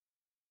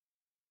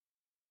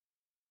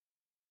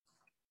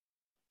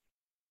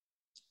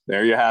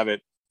There you have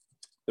it.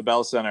 The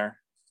Bell Center,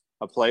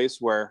 a place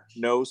where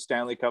no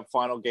Stanley Cup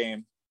final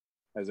game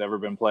has ever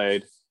been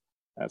played.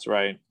 That's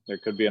right. There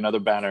could be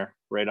another banner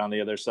right on the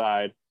other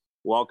side.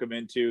 Welcome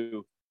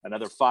into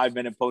another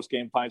 5-minute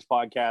post-game Pints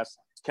podcast.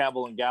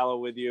 Campbell and Gallo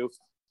with you.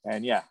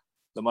 And yeah,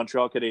 the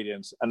Montreal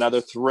Canadiens,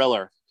 another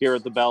thriller here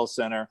at the Bell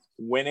Center.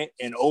 Win it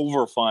in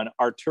overfun.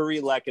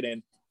 Arturi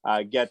Lehkonen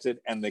gets it.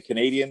 And the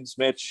Canadiens,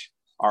 Mitch,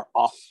 are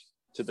off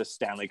to the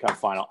Stanley Cup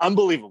final.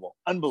 Unbelievable.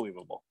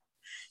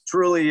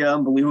 Truly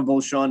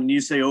unbelievable, Sean. And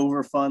you say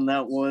overfun.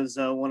 That was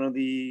one of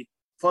the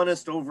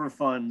funnest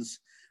overfuns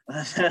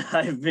that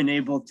I've been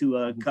able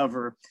to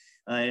cover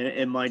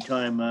in my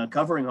time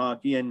covering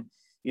hockey. And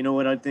you know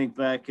what, I think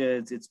back,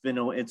 it's been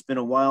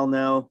a while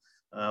now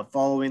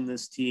following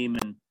this team,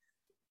 and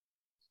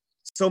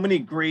so many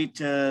great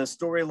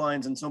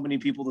storylines and so many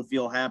people to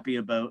feel happy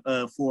about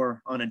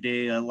for on a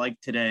day like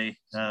today,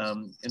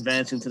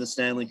 advancing to the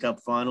Stanley Cup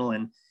final.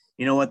 And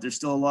you know what, there's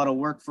still a lot of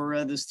work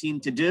for this team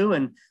to do,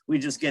 and we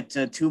just get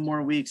 2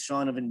 more weeks,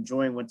 Sean, of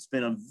enjoying what's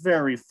been a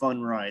very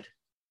fun ride.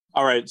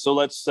 All right, so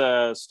let's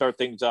start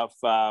things off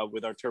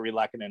with Arturi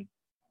Lehkonen.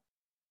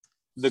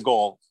 The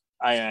goal.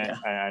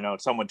 I know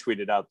someone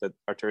tweeted out that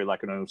Arturi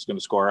Lehkonen was going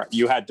to score.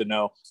 You had to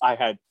know. I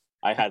had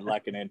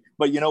Lehkonen.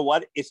 But you know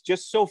what? It's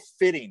just so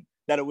fitting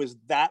that it was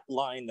that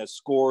line that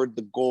scored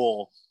the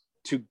goal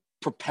to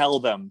propel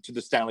them to the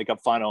Stanley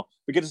Cup final,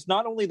 because it's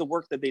not only the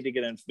work that they did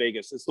against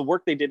Vegas, it's the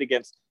work they did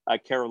against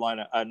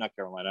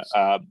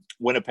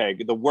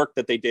Winnipeg, the work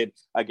that they did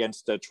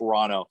against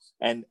Toronto,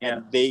 and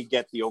they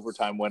get the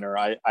overtime winner.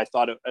 I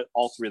thought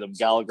all three of them,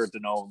 Gallagher,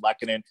 Deneau,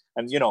 Lehkonen,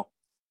 and, you know,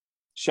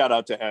 shout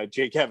out to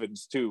Jake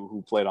Evans too,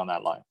 who played on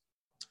that line.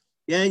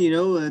 Yeah, you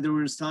know, there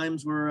was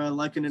times where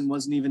Lehkonen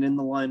wasn't even in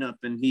the lineup,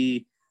 and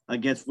he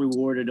gets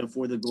rewarded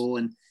for the goal.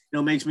 And you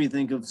know, makes me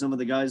think of some of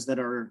the guys that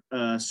are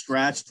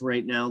scratched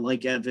right now,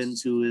 like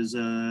Evans, who is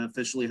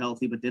officially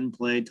healthy but didn't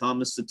play,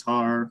 Thomas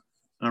Tatar,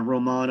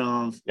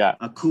 Romanov,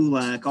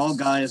 Kulak, all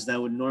guys that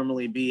would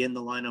normally be in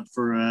the lineup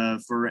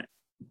for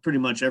pretty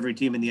much every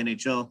team in the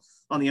NHL.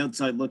 On the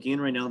outside looking in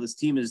right now, this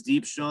team is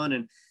deep, Sean,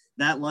 and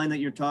that line that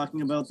you're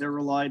talking about, they're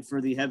relied for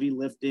the heavy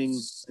lifting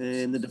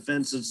in the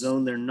defensive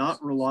zone. They're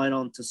not relied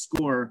on to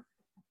score,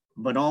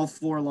 but all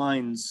 4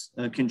 lines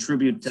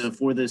contribute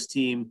for this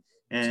team.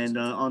 And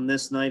on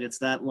this night, it's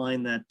that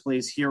line that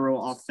plays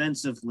hero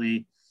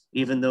offensively,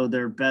 even though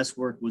their best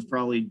work was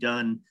probably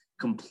done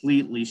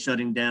completely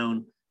shutting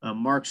down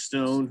Mark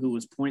Stone, who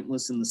was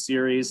pointless in the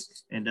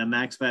series, and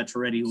Max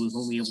Pacioretty, who was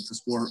only able to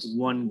score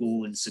 1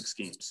 goal in 6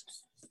 games.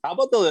 How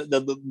about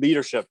the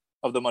leadership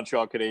of the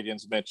Montreal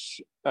Canadiens, Mitch?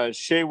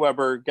 Shea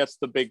Weber gets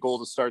the big goal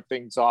to start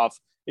things off.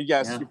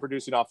 Yes, you're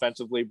producing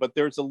offensively, but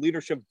there's a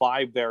leadership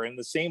vibe there, and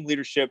the same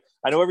leadership.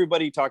 I know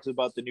everybody talks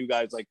about the new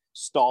guys like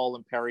Stahl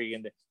and Perry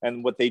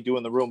and what they do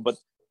in the room, but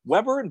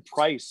Weber and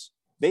Price,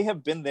 they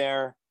have been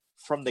there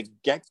from the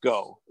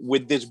get-go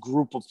with this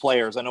group of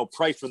players. I know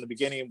Price from the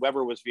beginning,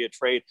 Weber was via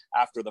trade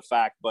after the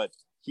fact, but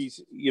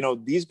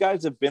these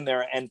guys have been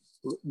there, and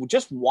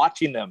just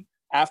watching them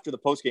after the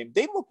postgame,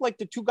 they look like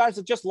the 2 guys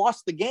that just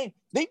lost the game.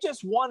 They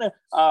just won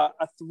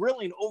a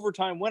thrilling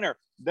overtime winner.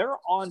 They're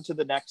on to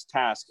the next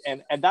task.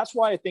 And that's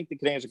why I think the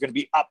Canadiens are going to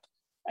be up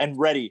and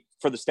ready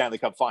for the Stanley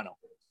Cup final.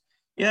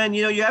 Yeah, and,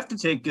 you know, you have to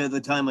take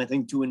the time, I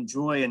think, to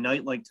enjoy a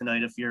night like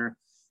tonight if you're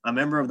a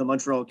member of the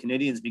Montreal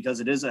Canadiens, because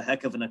it is a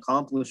heck of an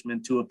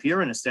accomplishment to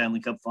appear in a Stanley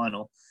Cup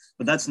final.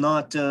 But that's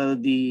not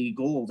the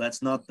goal.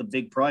 That's not the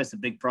big prize. The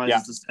big prize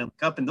is the Stanley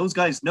Cup, and those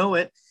guys know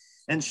it.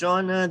 And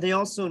Sean, they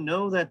also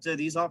know that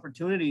these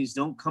opportunities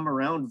don't come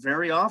around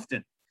very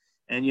often,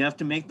 and you have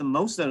to make the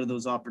most out of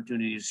those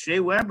opportunities. Shea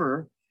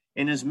Weber,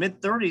 in his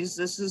mid-30s,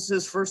 this is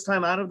his first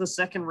time out of the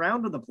second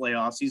round of the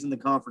playoffs. He's in the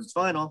conference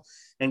final,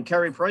 and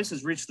Carey Price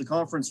has reached the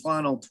conference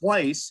final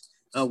twice,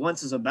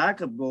 once as a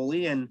backup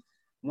goalie, and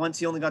once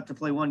he only got to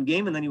play 1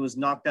 game, and then he was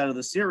knocked out of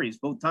the series.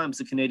 Both times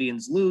the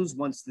Canadiens lose,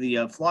 once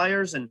the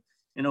Flyers and,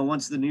 you know,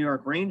 once the New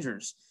York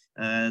Rangers.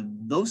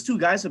 Those 2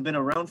 guys have been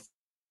around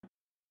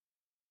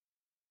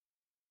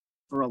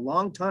for a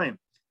long time,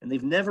 and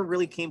they've never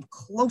really came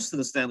close to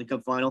the Stanley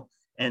Cup final,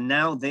 and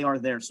now they are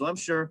there. So I'm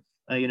sure,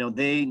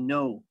 they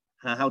know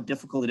how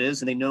difficult it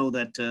is, and they know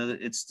that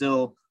it's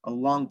still a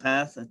long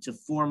path to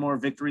 4 more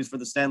victories for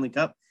the Stanley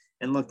Cup.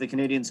 And look, the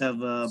Canadiens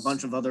have a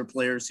bunch of other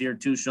players here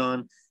too,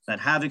 Sean, that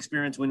have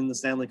experience winning the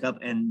Stanley Cup,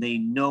 and they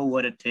know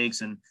what it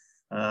takes, and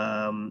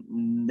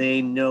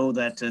they know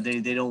that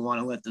they don't want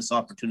to let this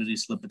opportunity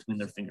slip between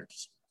their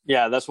fingers.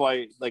 Yeah, that's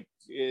why,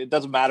 it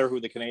doesn't matter who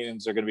the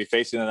Canadiens are going to be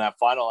facing in that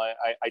final.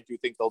 I do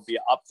think they'll be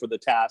up for the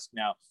task.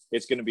 Now,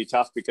 it's going to be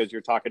tough because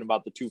you're talking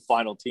about the 2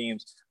 final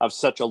teams of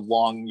such a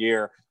long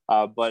year.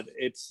 But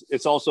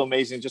it's also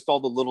amazing, just all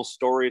the little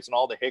stories and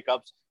all the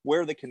hiccups,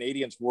 where the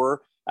Canadiens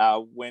were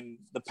when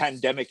the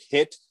pandemic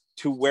hit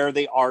to where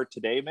they are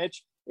today,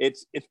 Mitch.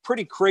 It's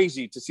pretty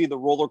crazy to see the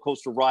roller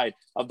coaster ride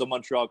of the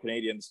Montreal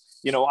Canadiens.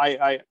 You know,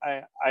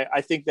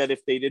 I think that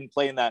if they didn't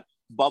play in that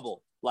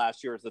bubble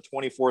last year as the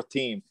 24th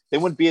team, they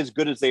wouldn't be as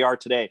good as they are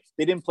today.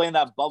 They didn't play in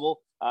that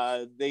bubble.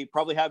 They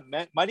probably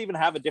might even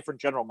have a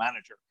different general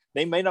manager.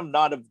 They may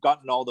not have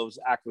gotten all those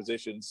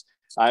acquisitions.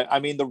 I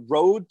mean, the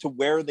road to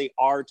where they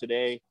are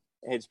today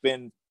has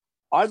been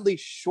oddly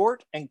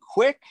short and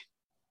quick,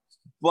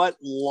 but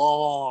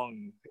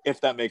long,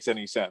 if that makes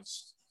any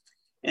sense.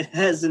 It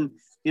hasn't.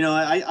 You know,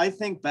 I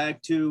think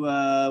back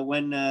to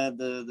when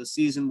the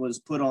season was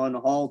put on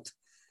halt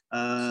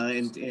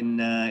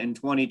in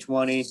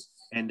 2020,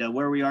 and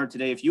where we are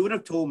today. If you would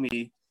have told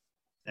me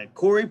that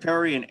Corey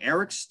Perry and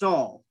Eric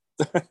Stahl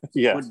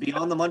would be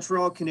on the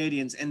Montreal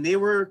Canadiens and they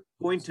were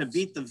going to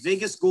beat the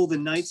Vegas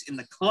Golden Knights in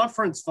the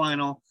conference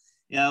final,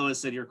 I would have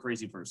said you're a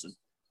crazy person.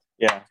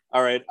 Yeah.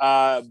 All right.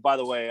 By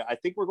the way, I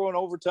think we're going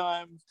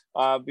overtime.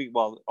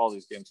 Well, all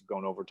these games are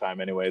going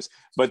overtime anyways.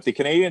 But the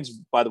Canadiens,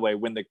 by the way,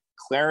 win the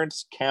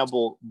Clarence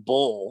Campbell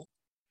Bowl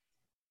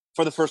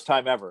for the first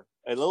time ever.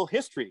 A little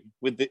history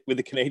with the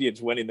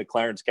Canadiens winning the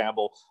Clarence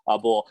Campbell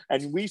Bowl.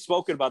 And we've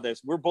spoken about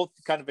this. We're both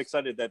kind of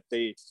excited that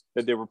they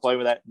were playing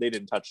with that. They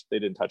didn't touch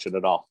it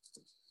at all.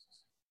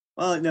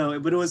 Well, no,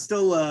 but it was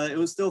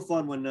still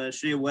fun when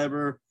Shea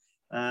Weber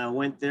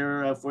went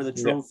there for the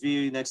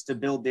trophy next to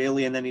Bill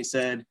Daly, and then he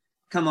said,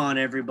 "Come on,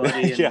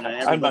 everybody!" And,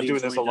 everybody I'm not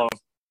doing this alone.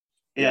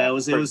 Yeah, it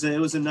was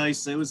a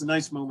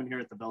nice moment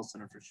here at the Bell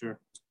Center for sure.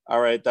 All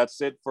right,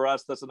 that's it for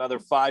us. That's another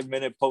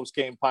 5-minute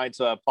post-game pints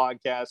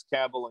podcast.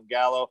 Campbell and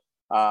Gallo,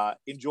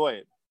 enjoy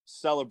it,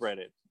 celebrate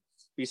it,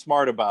 be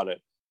smart about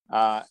it,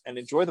 and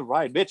enjoy the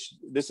ride. Mitch,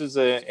 this is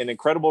an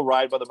incredible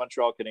ride by the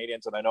Montreal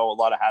Canadiens, and I know a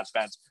lot of Habs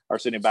fans are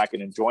sitting back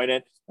and enjoying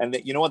it. And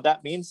you know what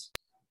that means?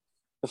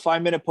 The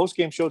 5-minute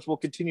post-game shows will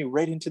continue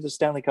right into the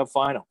Stanley Cup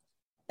final.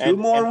 Two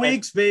more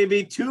weeks,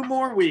 baby. 2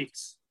 more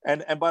weeks.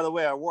 And by the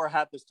way, I wore a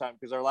hat this time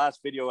because our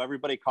last video,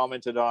 everybody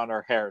commented on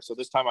our hair. So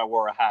this time I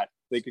wore a hat.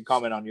 They could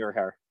comment on your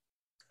hair.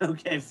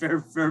 Okay, fair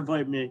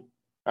by me.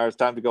 All right, it's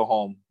time to go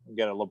home and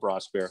get a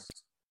LeBron beer.